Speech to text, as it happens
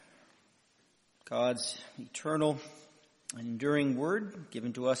God's eternal and enduring word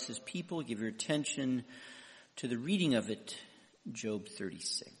given to us as people. Give your attention to the reading of it, Job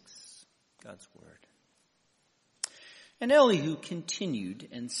 36, God's word. And Elihu continued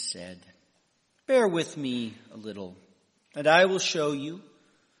and said, "Bear with me a little, and I will show you,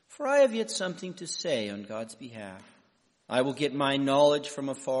 for I have yet something to say on God's behalf. I will get my knowledge from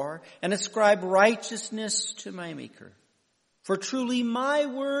afar and ascribe righteousness to my Maker. For truly my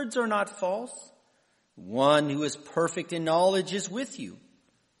words are not false. One who is perfect in knowledge is with you.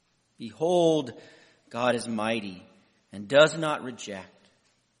 Behold, God is mighty and does not reject.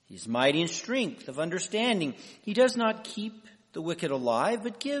 He is mighty in strength of understanding. He does not keep the wicked alive,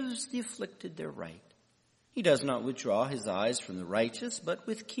 but gives the afflicted their right. He does not withdraw his eyes from the righteous, but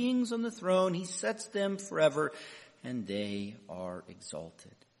with kings on the throne he sets them forever, and they are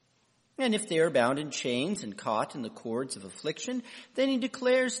exalted. And if they are bound in chains and caught in the cords of affliction, then he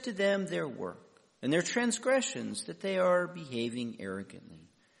declares to them their work and their transgressions, that they are behaving arrogantly.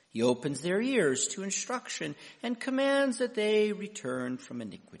 He opens their ears to instruction and commands that they return from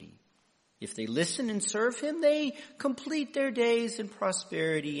iniquity. If they listen and serve him, they complete their days in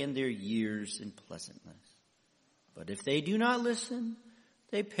prosperity and their years in pleasantness. But if they do not listen,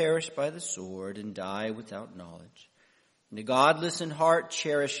 they perish by the sword and die without knowledge. And the godless in heart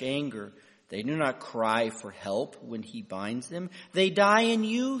cherish anger. They do not cry for help when he binds them. They die in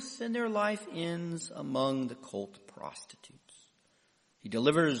youth, and their life ends among the cult prostitutes. He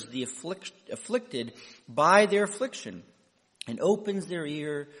delivers the afflicted by their affliction and opens their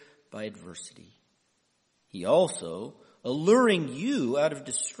ear by adversity. He also, alluring you out of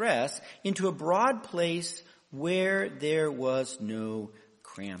distress into a broad place where there was no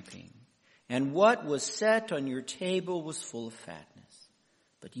cramping. And what was set on your table was full of fatness.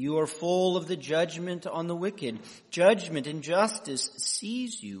 But you are full of the judgment on the wicked. Judgment and justice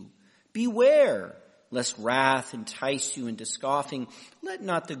seize you. Beware, lest wrath entice you into scoffing. Let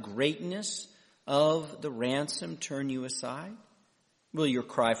not the greatness of the ransom turn you aside. Will your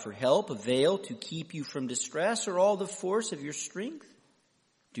cry for help avail to keep you from distress, or all the force of your strength?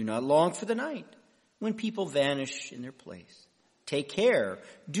 Do not long for the night, when people vanish in their place. Take care,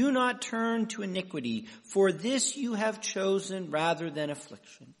 do not turn to iniquity, for this you have chosen rather than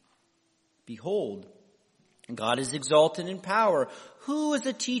affliction. Behold, God is exalted in power. Who is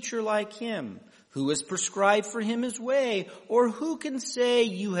a teacher like him? Who has prescribed for him his way? Or who can say,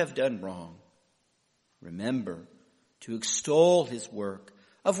 you have done wrong? Remember to extol his work,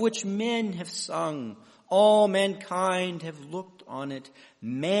 of which men have sung. All mankind have looked on it.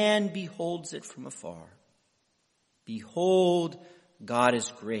 Man beholds it from afar. Behold, God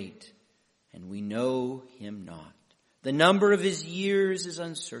is great, and we know him not. The number of his years is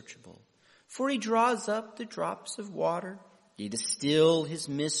unsearchable. For he draws up the drops of water. He distills his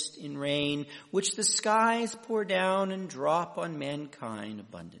mist in rain, which the skies pour down and drop on mankind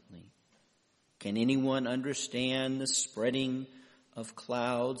abundantly. Can anyone understand the spreading of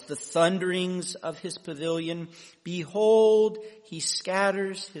clouds, the thunderings of his pavilion? Behold, he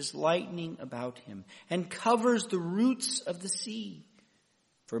scatters his lightning about him and covers the roots of the sea.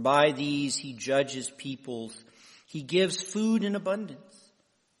 For by these he judges peoples. He gives food in abundance.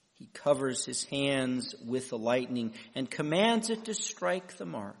 He covers his hands with the lightning and commands it to strike the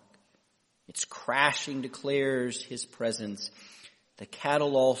mark. Its crashing declares his presence. The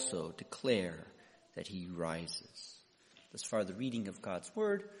cattle also declare that he rises. Thus far, the reading of God's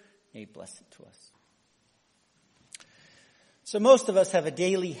word. May he bless it to us. So most of us have a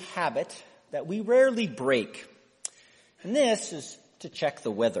daily habit that we rarely break. And this is to check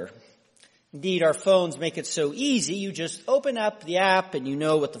the weather. Indeed, our phones make it so easy. You just open up the app and you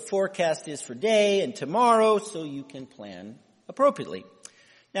know what the forecast is for today and tomorrow, so you can plan appropriately.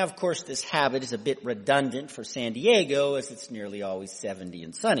 Now, of course, this habit is a bit redundant for San Diego, as it's nearly always 70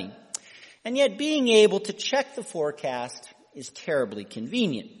 and sunny. And yet being able to check the forecast is terribly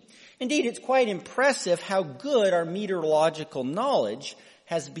convenient. Indeed, it's quite impressive how good our meteorological knowledge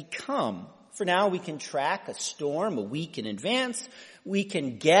has become. For now, we can track a storm a week in advance. We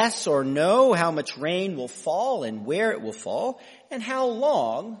can guess or know how much rain will fall and where it will fall, and how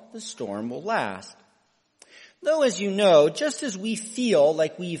long the storm will last. Though, as you know, just as we feel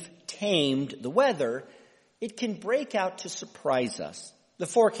like we've tamed the weather, it can break out to surprise us. The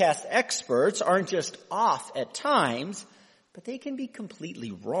forecast experts aren't just off at times, but they can be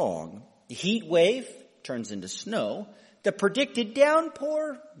completely wrong. The heat wave turns into snow. The predicted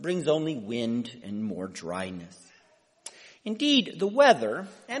downpour brings only wind and more dryness. Indeed, the weather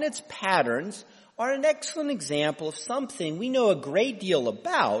and its patterns are an excellent example of something we know a great deal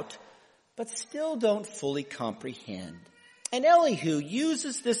about, but still don't fully comprehend. And Elihu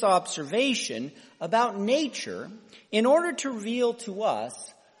uses this observation about nature in order to reveal to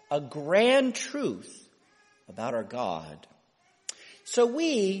us a grand truth about our God. So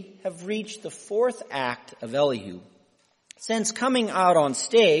we have reached the fourth act of Elihu. Since coming out on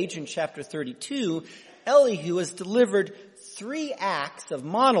stage in chapter 32, Elihu has delivered 3 acts of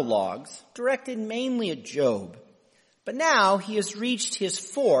monologues directed mainly at Job. But now he has reached his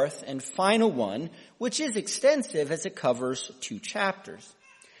fourth and final one, which is extensive as it covers 2 chapters.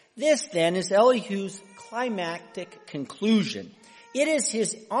 This then is Elihu's climactic conclusion. It is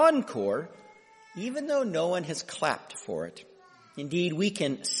his encore, even though no one has clapped for it. Indeed, we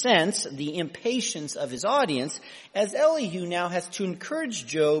can sense the impatience of his audience as Elihu now has to encourage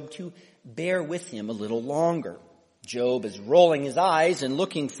Job to bear with him a little longer. Job is rolling his eyes and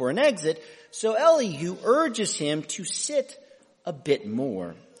looking for an exit, so Elihu urges him to sit a bit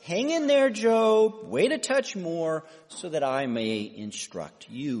more. Hang in there, Job. Wait a touch more so that I may instruct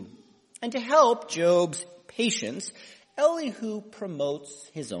you. And to help Job's patience, Elihu promotes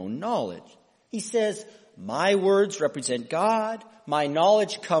his own knowledge. He says, my words represent God. My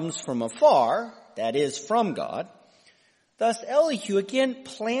knowledge comes from afar, that is, from God. Thus, Elihu again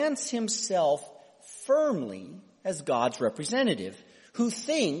plants himself firmly as God's representative, who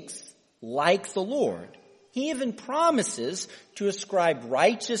thinks like the Lord. He even promises to ascribe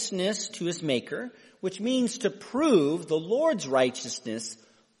righteousness to his Maker, which means to prove the Lord's righteousness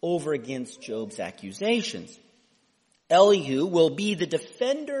over against Job's accusations. Elihu will be the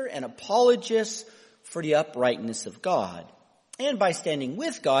defender and apologist for the uprightness of God. And by standing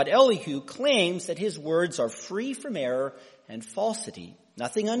with God, Elihu claims that his words are free from error and falsity.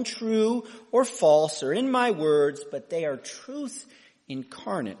 Nothing untrue or false are in my words, but they are truth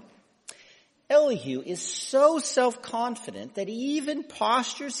incarnate. Elihu is so self-confident that he even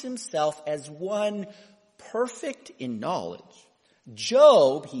postures himself as one perfect in knowledge.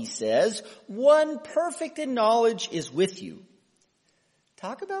 Job, he says, one perfect in knowledge is with you.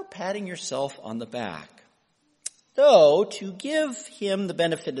 Talk about patting yourself on the back. Though, to give him the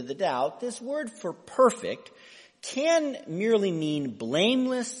benefit of the doubt, this word for perfect can merely mean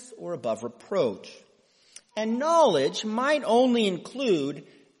blameless or above reproach. And knowledge might only include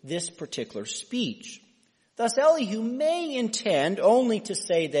this particular speech. Thus, Elihu may intend only to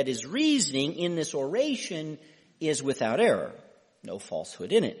say that his reasoning in this oration is without error, no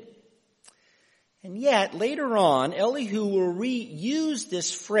falsehood in it. And yet, later on, Elihu will reuse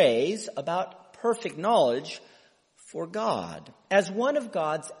this phrase about perfect knowledge for God as one of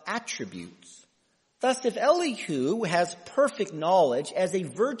God's attributes. Thus, if Elihu has perfect knowledge as a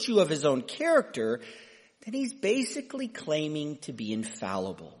virtue of his own character, then he's basically claiming to be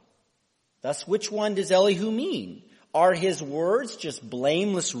infallible. Thus, which one does Elihu mean? Are his words just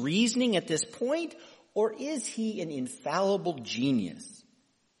blameless reasoning at this point, or is he an infallible genius?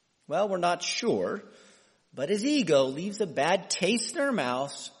 Well, we're not sure, but his ego leaves a bad taste in our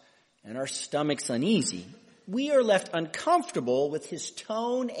mouths and our stomachs uneasy. We are left uncomfortable with his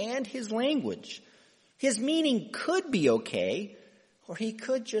tone and his language. His meaning could be okay, or he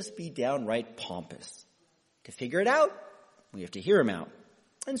could just be downright pompous. To figure it out, we have to hear him out.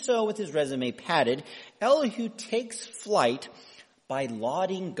 And so, with his resume padded, Elihu takes flight by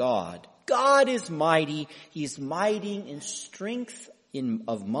lauding God. God is mighty. He is mighty in strength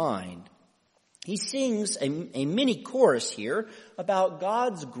of mind. He sings a mini chorus here about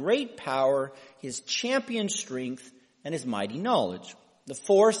God's great power, his champion strength, and his mighty knowledge. The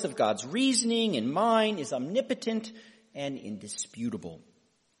force of God's reasoning and mind is omnipotent and indisputable.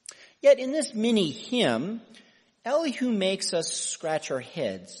 Yet in this mini hymn, Elihu makes us scratch our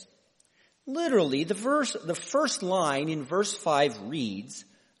heads. Literally, the first line in verse 5 reads,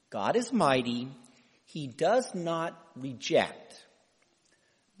 God is mighty, he does not reject.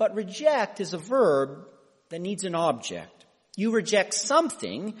 But reject is a verb that needs an object. You reject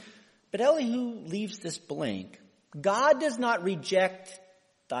something, but Elihu leaves this blank. God does not reject ...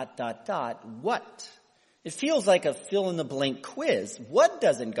 what? It feels like a fill-in-the-blank quiz. What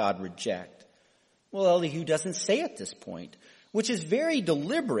doesn't God reject? Well, Elihu doesn't say at this point, which is very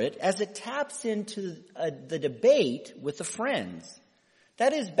deliberate as it taps into the debate with the friends.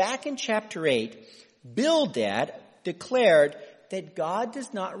 That is, back in chapter 8, Bildad declared that God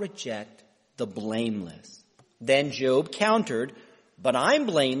does not reject the blameless. Then Job countered, but I'm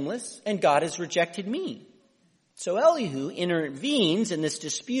blameless and God has rejected me. So Elihu intervenes in this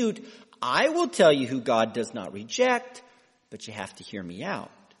dispute. I will tell you who God does not reject, but you have to hear me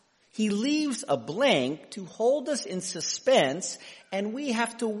out. He leaves a blank to hold us in suspense, and we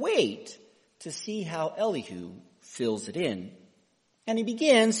have to wait to see how Elihu fills it in. And he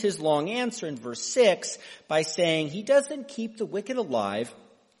begins his long answer in verse 6 by saying he doesn't keep the wicked alive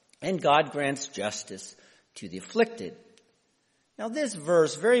and God grants justice to the afflicted. Now this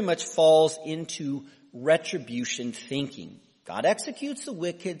verse very much falls into retribution thinking. God executes the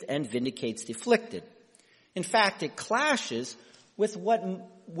wicked and vindicates the afflicted. In fact, it clashes with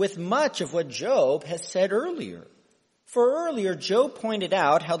much of what Job has said earlier. For earlier, Job pointed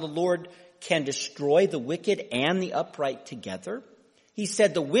out how the Lord can destroy the wicked and the upright together. He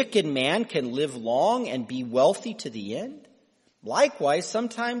said the wicked man can live long and be wealthy to the end. Likewise,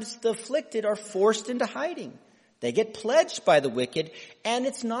 sometimes the afflicted are forced into hiding. They get pledged by the wicked, and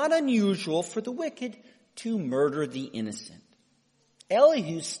it's not unusual for the wicked to murder the innocent.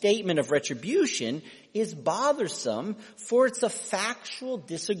 Elihu's statement of retribution is bothersome, for it's a factual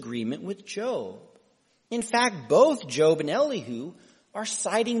disagreement with Job. In fact, both Job and Elihu are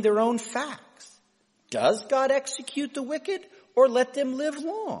citing their own facts. Does God execute the wicked or let them live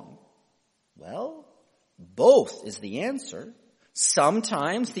long? Well, both is the answer.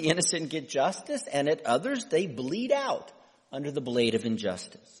 Sometimes the innocent get justice, and at others they bleed out under the blade of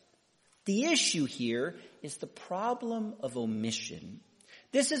injustice. The issue here is the problem of omission.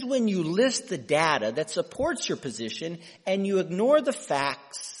 This is when you list the data that supports your position and you ignore the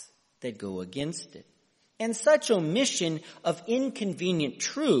facts that go against it. And such omission of inconvenient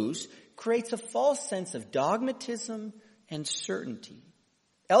truths creates a false sense of dogmatism and certainty.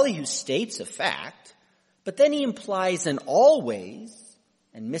 Elihu states a fact, but then he implies an always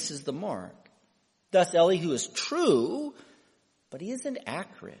and misses the mark. Thus, Elihu is true, but he isn't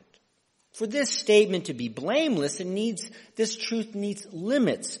accurate. For this statement to be blameless, this truth needs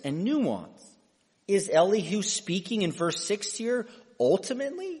limits and nuance. Is Elihu speaking in verse 6 here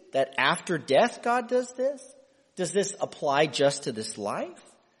ultimately that after death God does this? Does this apply just to this life?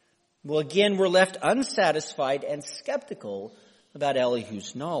 Well, again, we're left unsatisfied and skeptical about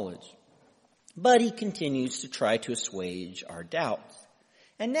Elihu's knowledge. But he continues to try to assuage our doubts.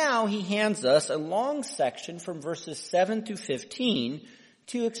 And now he hands us a long section from verses 7 through 15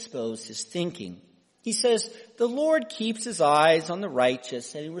 to expose his thinking. He says, the Lord keeps his eyes on the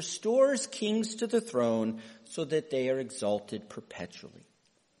righteous, and he restores kings to the throne so that they are exalted perpetually.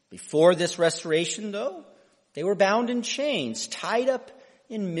 Before this restoration, though, they were bound in chains, tied up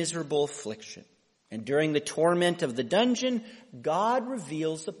in miserable affliction. And during the torment of the dungeon, God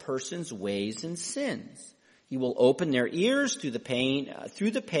reveals the person's ways and sins. He will open their ears through the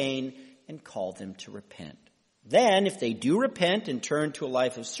pain and call them to repent. Then, if they do repent and turn to a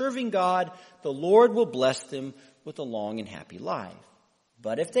life of serving God, the Lord will bless them with a long and happy life.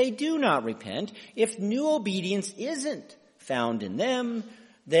 But if they do not repent, if new obedience isn't found in them,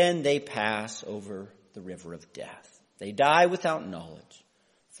 then they pass over the river of death. They die without knowledge.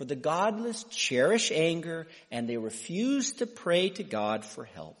 For the godless cherish anger, and they refuse to pray to God for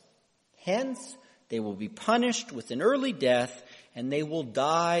help. Hence, they will be punished with an early death, and they will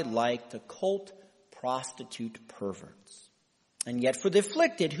die like the cult prostitute perverts. And yet for the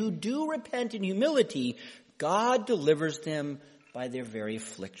afflicted who do repent in humility, God delivers them by their very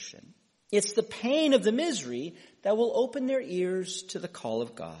affliction. It's the pain of the misery that will open their ears to the call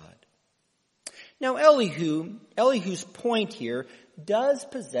of God. Now Elihu's point here does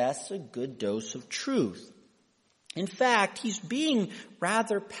possess a good dose of truth. In fact, he's being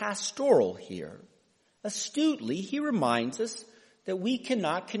rather pastoral here. Astutely, he reminds us that we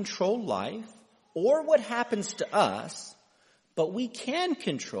cannot control life or what happens to us, but we can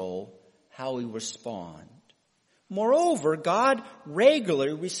control how we respond. Moreover, God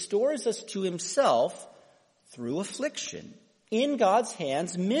regularly restores us to himself through affliction. In God's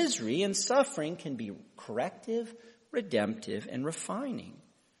hands, misery and suffering can be corrective, redemptive, and refining.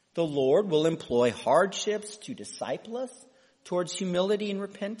 The Lord will employ hardships to disciple us towards humility and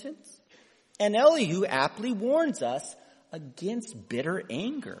repentance. And Elihu aptly warns us against bitter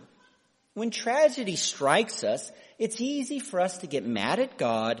anger. When tragedy strikes us, it's easy for us to get mad at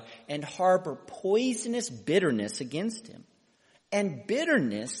God and harbor poisonous bitterness against him. And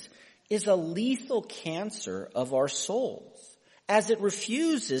bitterness is a lethal cancer of our souls, as it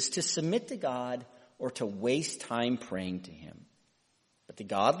refuses to submit to God or to waste time praying to him. But the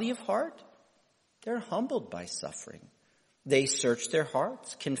godly of heart, they're humbled by suffering. They search their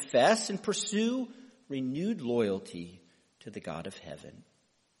hearts, confess, and pursue renewed loyalty to the God of heaven.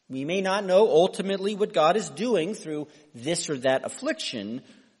 We may not know ultimately what God is doing through this or that affliction,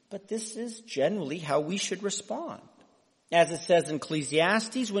 but this is generally how we should respond. As it says in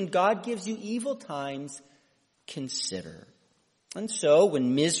Ecclesiastes, when God gives you evil times, consider. And so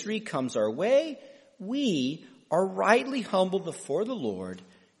when misery comes our way, we are rightly humbled before the Lord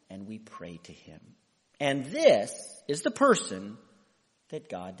and we pray to him. And this is the person that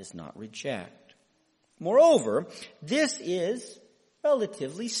God does not reject. Moreover, this is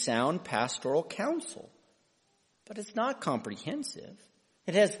relatively sound pastoral counsel, but it's not comprehensive.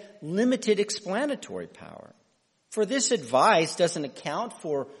 It has limited explanatory power. For this advice doesn't account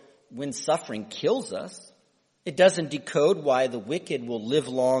for when suffering kills us. It doesn't decode why the wicked will live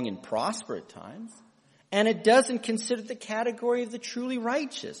long and prosper at times. And it doesn't consider the category of the truly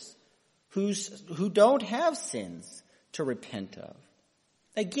righteous, who don't have sins to repent of.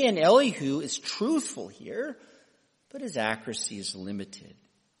 Again, Elihu is truthful here, but his accuracy is limited.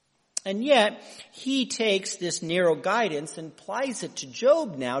 And yet, he takes this narrow guidance and applies it to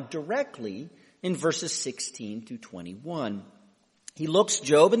Job now directly in verses 16 through 21. He looks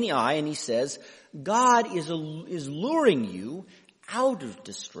Job in the eye and he says, God is luring you out of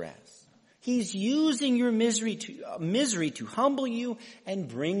distress. He's using your misery to humble you and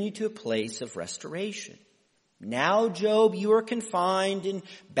bring you to a place of restoration. Now, Job, you are confined and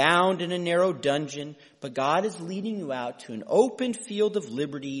bound in a narrow dungeon, but God is leading you out to an open field of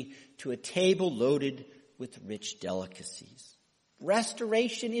liberty, to a table loaded with rich delicacies.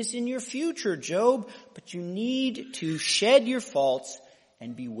 Restoration is in your future, Job, but you need to shed your faults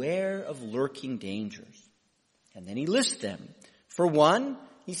and beware of lurking dangers. And then he lists them. For one,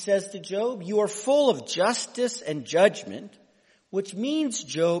 he says to Job, you are full of justice and judgment, which means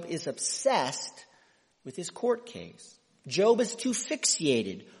Job is obsessed with his court case. Job is too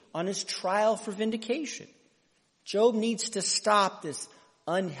fixated on his trial for vindication. Job needs to stop this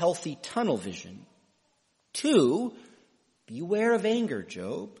unhealthy tunnel vision. 2, beware of anger,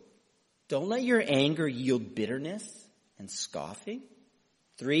 Job. Don't let your anger yield bitterness and scoffing.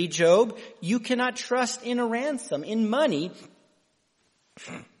 3, Job, you cannot trust in a ransom, in money,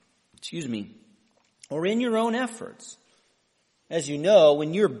 or in your own efforts. As you know,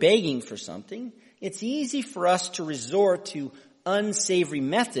 when you're begging for something, it's easy for us to resort to unsavory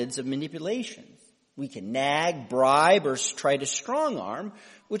methods of manipulation. We can nag, bribe, or try to strong arm,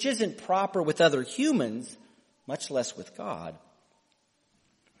 which isn't proper with other humans, much less with God.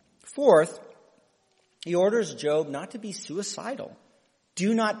 4th, he orders Job not to be suicidal.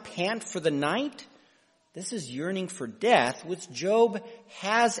 Do not pant for the night. This is yearning for death, which Job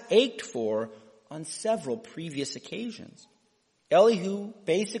has ached for on several previous occasions. Elihu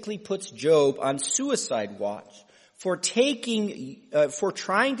basically puts Job on suicide watch for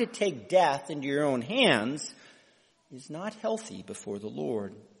trying to take death into your own hands is not healthy before the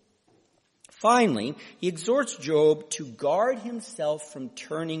Lord. Finally, he exhorts Job to guard himself from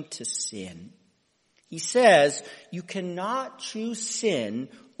turning to sin. He says, you cannot choose sin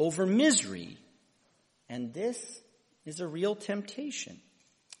over misery, and this is a real temptation.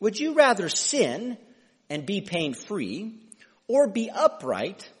 Would you rather sin and be pain-free, or be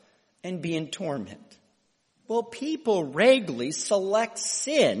upright and be in torment? Well, people regularly select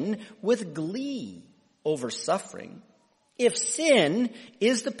sin with glee over suffering. If sin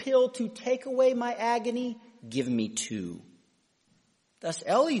is the pill to take away my agony, give me 2. Thus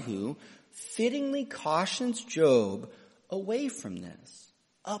Elihu fittingly cautions Job away from this.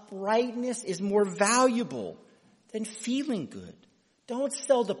 Uprightness is more valuable than feeling good. Don't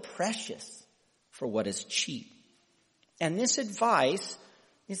sell the precious for what is cheap. And this advice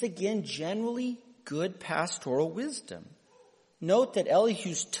is again generally good pastoral wisdom. Note that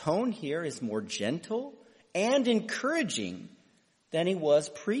Elihu's tone here is more gentle and encouraging than he was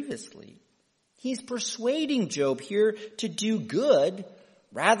previously. He's persuading Job here to do good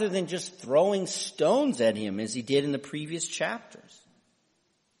rather than just throwing stones at him as he did in the previous chapters.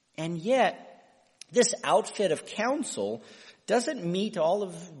 And yet, this outfit of counsel doesn't meet all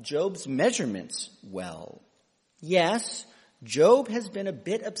of Job's measurements well. Yes, Job has been a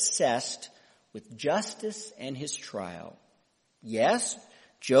bit obsessed with justice and his trial. Yes,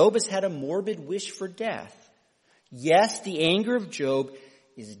 Job has had a morbid wish for death. Yes, the anger of Job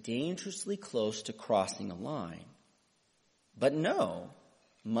is dangerously close to crossing a line. But no,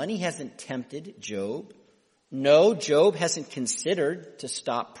 money hasn't tempted Job. No, Job hasn't considered to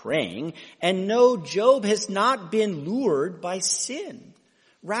stop praying. And no, Job has not been lured by sin.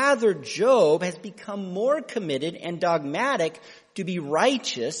 Rather, Job has become more committed and dogmatic to be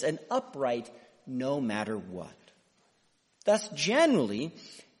righteous and upright no matter what. Thus, generally,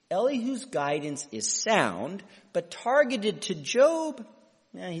 Elihu's guidance is sound, but targeted to Job,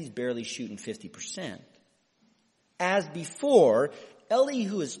 he's barely shooting 50%. As before,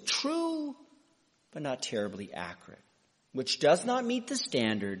 Elihu is true, but not terribly accurate, which does not meet the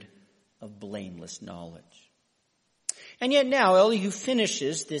standard of blameless knowledge. And yet now Elihu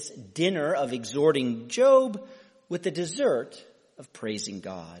finishes this dinner of exhorting Job with the dessert of praising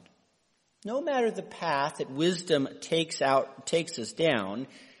God. No matter the path that wisdom takes us down,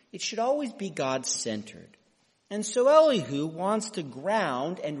 it should always be God-centered. And so Elihu wants to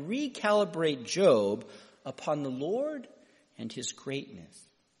ground and recalibrate Job upon the Lord and his greatness.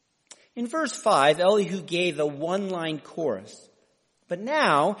 In verse 5, Elihu gave a one-line chorus, but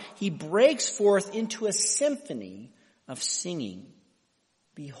now he breaks forth into a symphony of singing.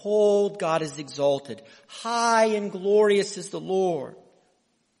 Behold, God is exalted. High and glorious is the Lord.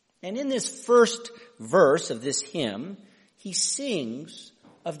 And in this first verse of this hymn, he sings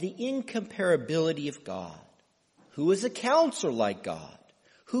of the incomparability of God. Who is a counselor like God?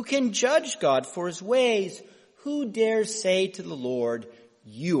 Who can judge God for his ways? Who dares say to the Lord,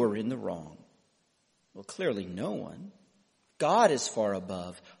 you are in the wrong? Well, clearly no one. God is far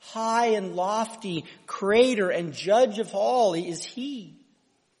above. High and lofty, creator and judge of all is he.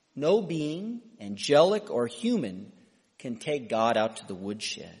 No being, angelic or human, can take God out to the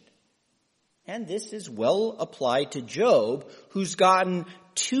woodshed. And this is well applied to Job, who's gotten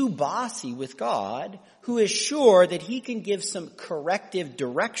too bossy with God, who is sure that he can give some corrective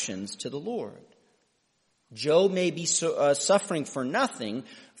directions to the Lord. Job may be suffering for nothing,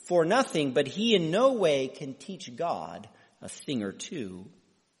 but he in no way can teach God a thing or two.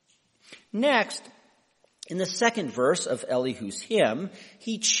 Next, in the second verse of Elihu's hymn,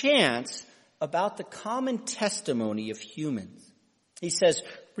 he chants about the common testimony of humans. He says,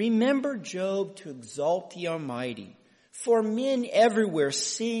 remember Job to exalt the Almighty, for men everywhere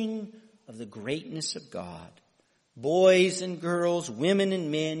sing of the greatness of God. Boys and girls, women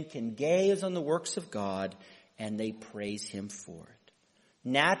and men can gaze on the works of God, and they praise him for it.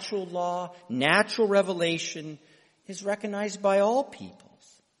 Natural law, natural revelation is recognized by all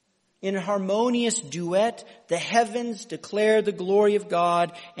peoples. In a harmonious duet, the heavens declare the glory of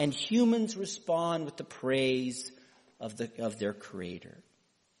God, and humans respond with the praise of their Creator.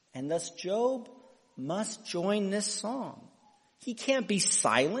 And thus Job must join this song. He can't be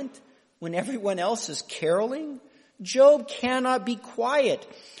silent when everyone else is caroling. Job cannot be quiet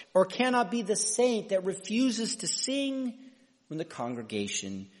or cannot be the saint that refuses to sing when the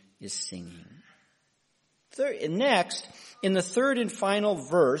congregation is singing. Next, in the third and final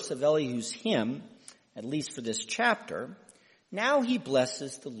verse of Elihu's hymn, at least for this chapter, now he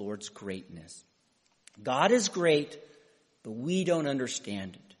blesses the Lord's greatness. God is great, but we don't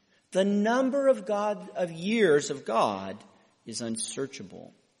understand it. The number of years of God is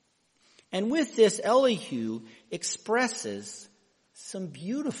unsearchable. And with this, Elihu expresses some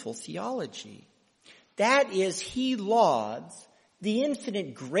beautiful theology. That is, he lauds the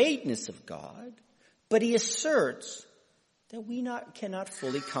infinite greatness of God, but he asserts that we cannot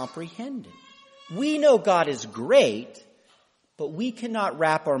fully comprehend it. We know God is great, but we cannot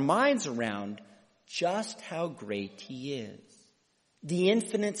wrap our minds around just how great he is. The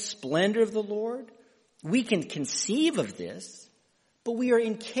infinite splendor of the Lord, we can conceive of this, but we are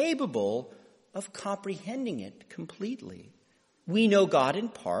incapable of comprehending it completely. We know God in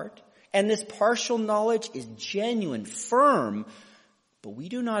part, and this partial knowledge is genuine, firm, but we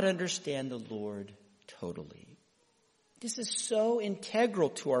do not understand the Lord totally. This is so integral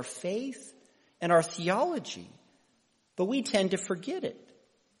to our faith and our theology, but we tend to forget it.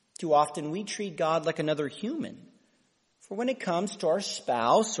 Too often we treat God like another human. For when it comes to our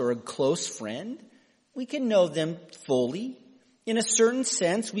spouse or a close friend, we can know them fully. In a certain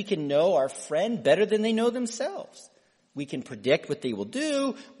sense, we can know our friend better than they know themselves. We can predict what they will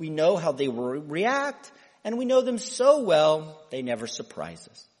do, we know how they will react, and we know them so well, they never surprise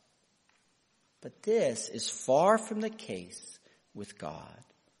us. But this is far from the case with God.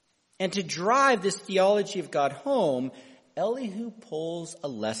 And to drive this theology of God home, Elihu pulls a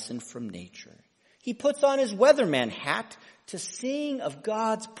lesson from nature. He puts on his weatherman hat to sing of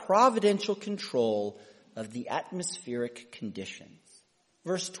God's providential control of the atmospheric conditions.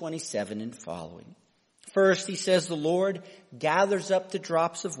 Verse 27 and following. First, he says, the Lord gathers up the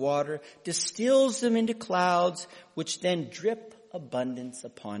drops of water, distills them into clouds, which then drip abundance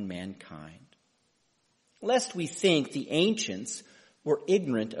upon mankind. Lest we think the ancients were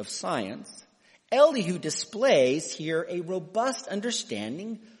ignorant of science, Elihu displays here a robust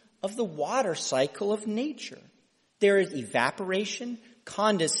understanding of the water cycle of nature. There is evaporation,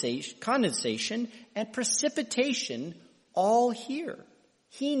 condensation, and precipitation all here.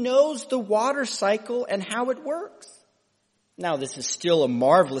 He knows the water cycle and how it works. Now, this is still a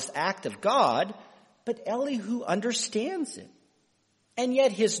marvelous act of God, but Elihu understands it. And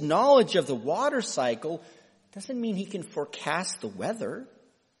yet his knowledge of the water cycle doesn't mean he can forecast the weather.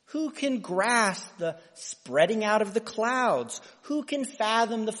 Who can grasp the spreading out of the clouds? Who can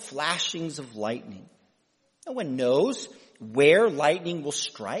fathom the flashings of lightning? No one knows where lightning will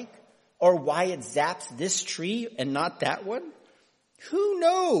strike. Or why it zaps this tree and not that one? Who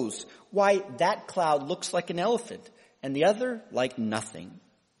knows why that cloud looks like an elephant and the other like nothing?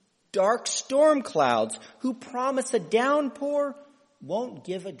 Dark storm clouds who promise a downpour won't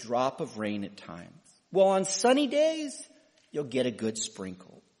give a drop of rain at times. Well, on sunny days, you'll get a good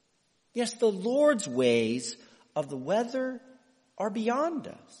sprinkle. Yes, the Lord's ways of the weather are beyond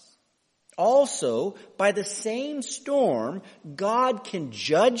us. Also, by the same storm, God can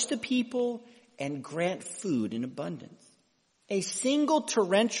judge the people and grant food in abundance. A single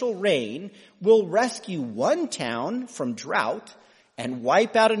torrential rain will rescue one town from drought and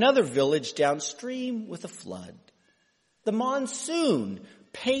wipe out another village downstream with a flood. The monsoon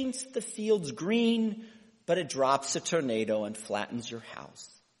paints the fields green, but it drops a tornado and flattens your house.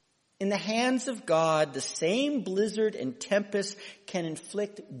 In the hands of God, the same blizzard and tempest can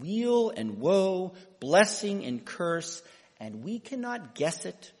inflict weal and woe, blessing and curse, and we cannot guess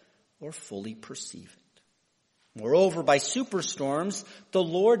it or fully perceive it. Moreover, by superstorms, the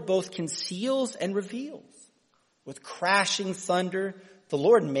Lord both conceals and reveals. With crashing thunder, the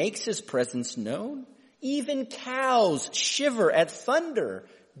Lord makes his presence known. Even cows shiver at thunder,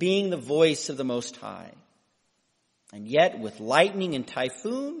 being the voice of the Most High. And yet, with lightning and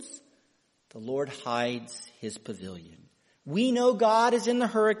typhoons, the Lord hides his pavilion. We know God is in the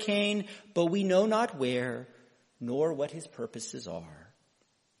hurricane, but we know not where, nor what his purposes are.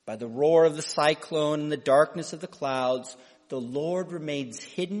 By the roar of the cyclone and the darkness of the clouds, the Lord remains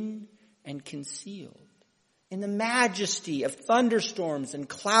hidden and concealed. In the majesty of thunderstorms and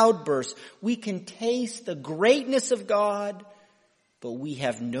cloudbursts, we can taste the greatness of God, but we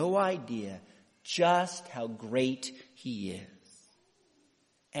have no idea just how great he is.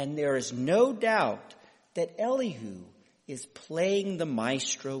 And there is no doubt that Elihu is playing the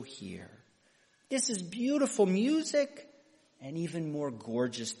maestro here. This is beautiful music and even more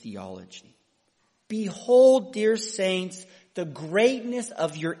gorgeous theology. Behold, dear saints, the greatness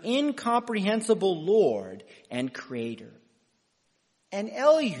of your incomprehensible Lord and Creator. And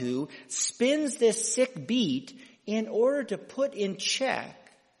Elihu spins this sick beat in order to put in check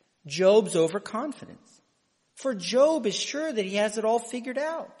Job's overconfidence. For Job is sure that he has it all figured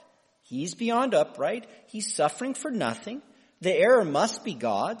out. He's beyond upright. He's suffering for nothing. The error must be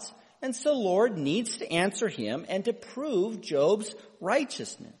God's. And so the Lord needs to answer him and to prove Job's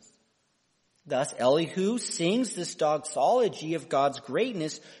righteousness. Thus, Elihu sings this doxology of God's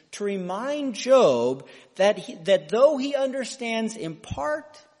greatness to remind Job that though he understands in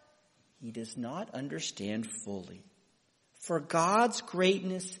part, he does not understand fully. For God's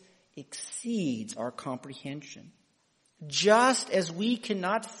greatness exceeds our comprehension. Just as we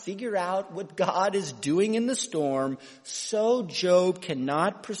cannot figure out what God is doing in the storm, so Job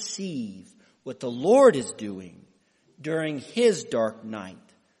cannot perceive what the Lord is doing during his dark night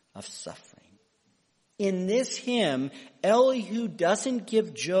of suffering. In this hymn, Elihu doesn't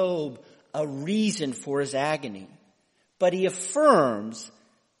give Job a reason for his agony, but he affirms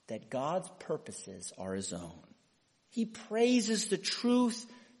that God's purposes are his own. He praises the truth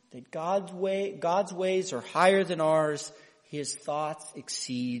that God's ways are higher than ours. His thoughts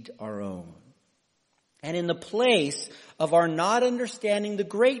exceed our own. And in the place of our not understanding the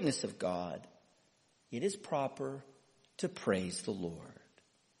greatness of God, it is proper to praise the Lord.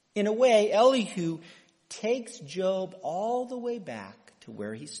 In a way, Elihu takes Job all the way back to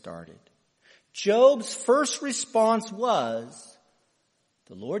where he started. Job's first response was,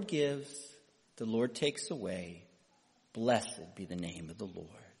 "The Lord gives, the Lord takes away. Blessed be the name of the Lord."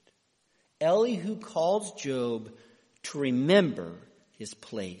 Elihu calls Job to remember his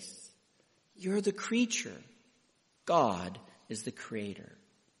place. You're the creature. God is the creator.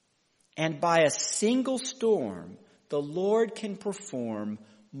 And by a single storm, the Lord can perform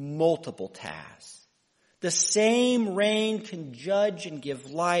multiple tasks. The same rain can judge and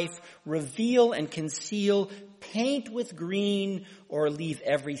give life, reveal and conceal, paint with green, or leave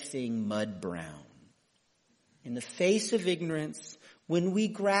everything mud brown. In the face of ignorance, when we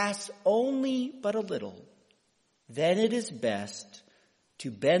grasp only but a little, then it is best to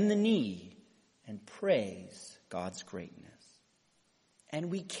bend the knee and praise God's greatness.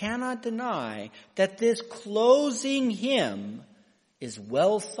 And we cannot deny that this closing hymn is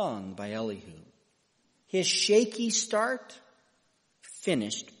well sung by Elihu. His shaky start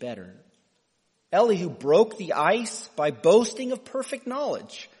finished better. Elihu broke the ice by boasting of perfect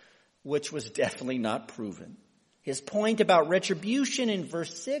knowledge, which was definitely not proven. His point about retribution in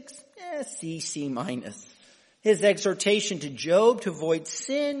verse 6, C minus. His exhortation to Job to avoid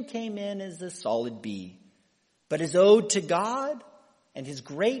sin came in as a solid B. But his ode to God and his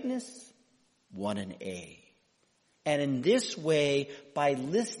greatness won an A. And in this way, by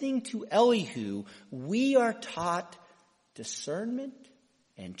listening to Elihu, we are taught discernment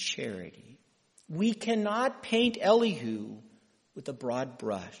and charity. We cannot paint Elihu with a broad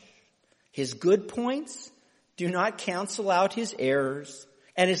brush. His good points do not cancel out his errors,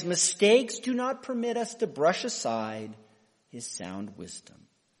 and his mistakes do not permit us to brush aside his sound wisdom.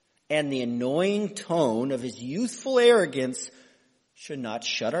 And the annoying tone of his youthful arrogance should not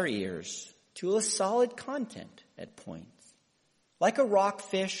shut our ears to a solid content at points. Like a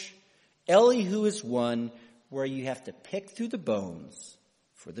rockfish, Elihu is one where you have to pick through the bones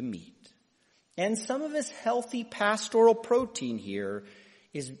for the meat. And some of his healthy pastoral protein here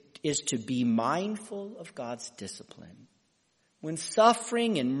is to be mindful of God's discipline. When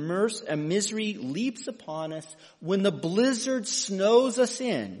suffering and misery leaps upon us, when the blizzard snows us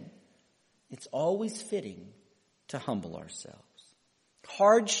in, it's always fitting to humble ourselves.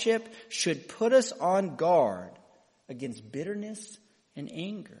 Hardship should put us on guard against bitterness and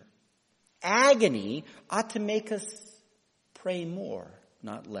anger. Agony ought to make us pray more,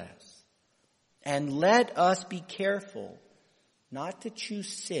 not less. And let us be careful not to choose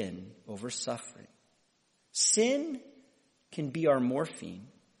sin over suffering. Sin can be our morphine,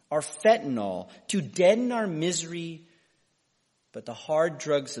 our fentanyl, to deaden our misery, but the hard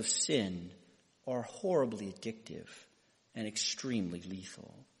drugs of sin are horribly addictive and extremely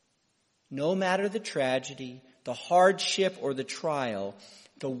lethal. No matter the tragedy, the hardship, or the trial,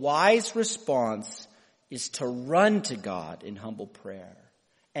 the wise response is to run to God in humble prayer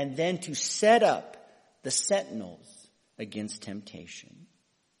and then to set up the sentinels against temptation.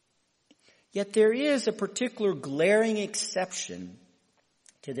 Yet there is a particular glaring exception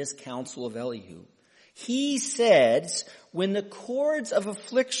to this counsel of Elihu. He says, when the cords of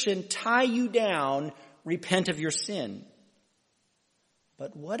affliction tie you down, repent of your sin.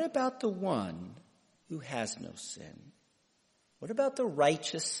 But what about the one who has no sin? What about the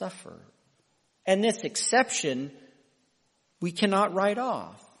righteous sufferer? And this exception we cannot write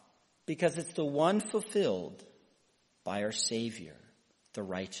off because it's the one fulfilled by our Savior, the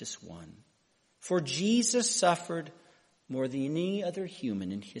righteous one. For Jesus suffered more than any other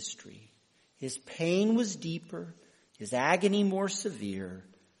human in history. His pain was deeper, his agony more severe,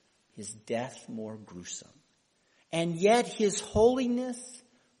 his death more gruesome. And yet his holiness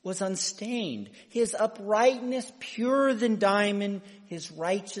was unstained, his uprightness purer than diamond, his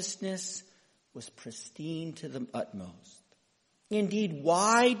righteousness was pristine to the utmost. Indeed,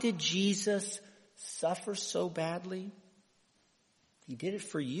 why did Jesus suffer so badly? He did it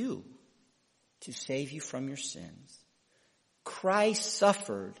for you, to save you from your sins. Christ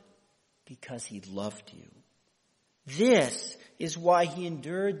suffered because he loved you. This is why he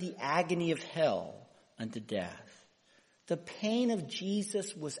endured the agony of hell unto death. The pain of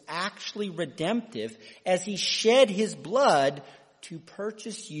Jesus was actually redemptive as he shed his blood to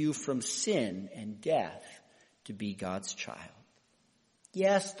purchase you from sin and death to be God's child.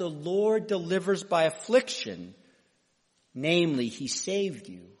 Yes, the Lord delivers by affliction. Namely, he saved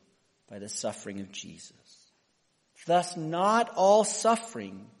you by the suffering of Jesus. Thus, not all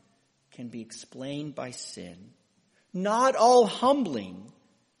suffering can be explained by sin. Not all humbling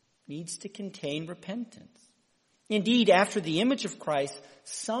needs to contain repentance. Indeed, after the image of Christ,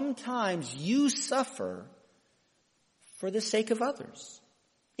 sometimes you suffer for the sake of others.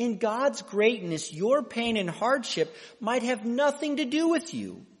 In God's greatness, your pain and hardship might have nothing to do with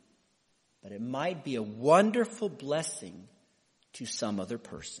you, but it might be a wonderful blessing to some other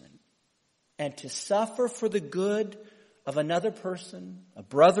person. And to suffer for the good of another person, a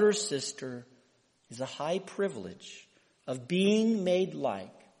brother or sister, is a high privilege of being made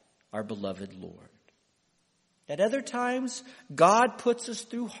like our beloved Lord. At other times, God puts us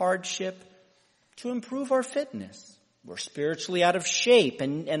through hardship to improve our fitness. We're spiritually out of shape,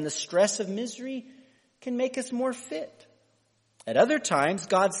 and the stress of misery can make us more fit. At other times,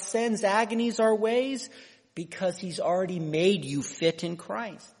 God sends agonies our ways because he's already made you fit in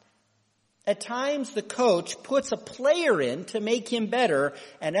Christ. At times, the coach puts a player in to make him better,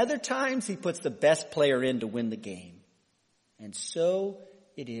 and other times he puts the best player in to win the game. And so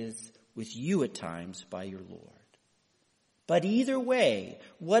it is with you at times by your Lord. But either way,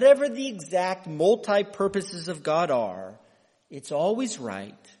 whatever the exact multi-purposes of God are, it's always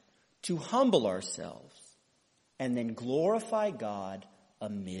right to humble ourselves and then glorify God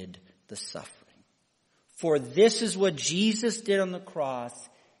amid the suffering. For this is what Jesus did on the cross.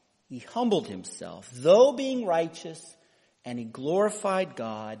 He humbled himself, though being righteous, and he glorified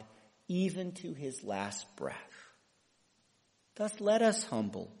God even to his last breath. Thus let us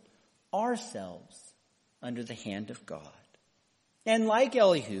humble ourselves under the hand of God. And like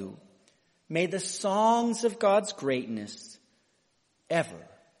Elihu, May the songs of God's greatness ever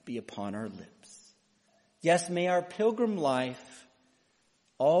be upon our lips. Yes, may our pilgrim life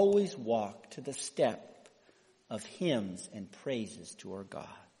always walk to the step of hymns and praises to our God.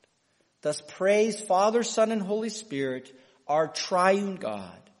 Thus praise Father, Son, and Holy Spirit, our triune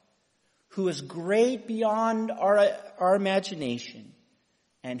God, who is great beyond our imagination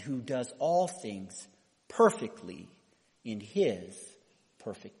and who does all things perfectly in his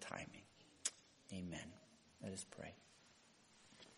perfect timing. Amen. Let us pray.